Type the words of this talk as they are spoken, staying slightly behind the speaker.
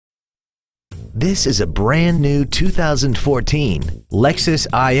This is a brand new 2014 Lexus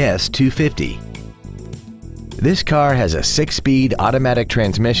IS 250. This car has a 6-speed automatic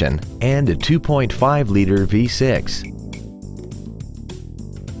transmission and a 2.5-liter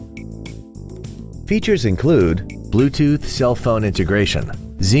V6. Features include Bluetooth cell phone integration,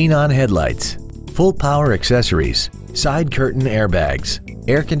 xenon headlights, full power accessories, side curtain airbags,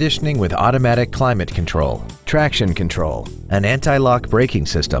 air conditioning with automatic climate control, traction control, an anti-lock braking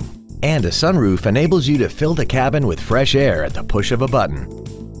system, and a sunroof enables you to fill the cabin with fresh air at the push of a button.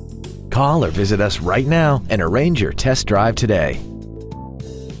 Call or visit us right now and arrange your test drive today.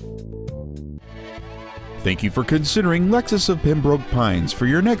 Thank you for considering Lexus of Pembroke Pines for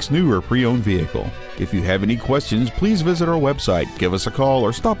your next new or pre-owned vehicle. If you have any questions, please visit our website, give us a call,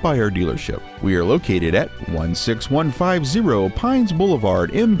 or stop by our dealership. We are located at 16150 Pines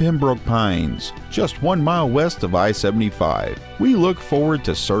Boulevard in Pembroke Pines, just 1 mile west of I-75. We look forward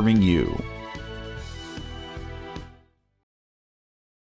to serving you.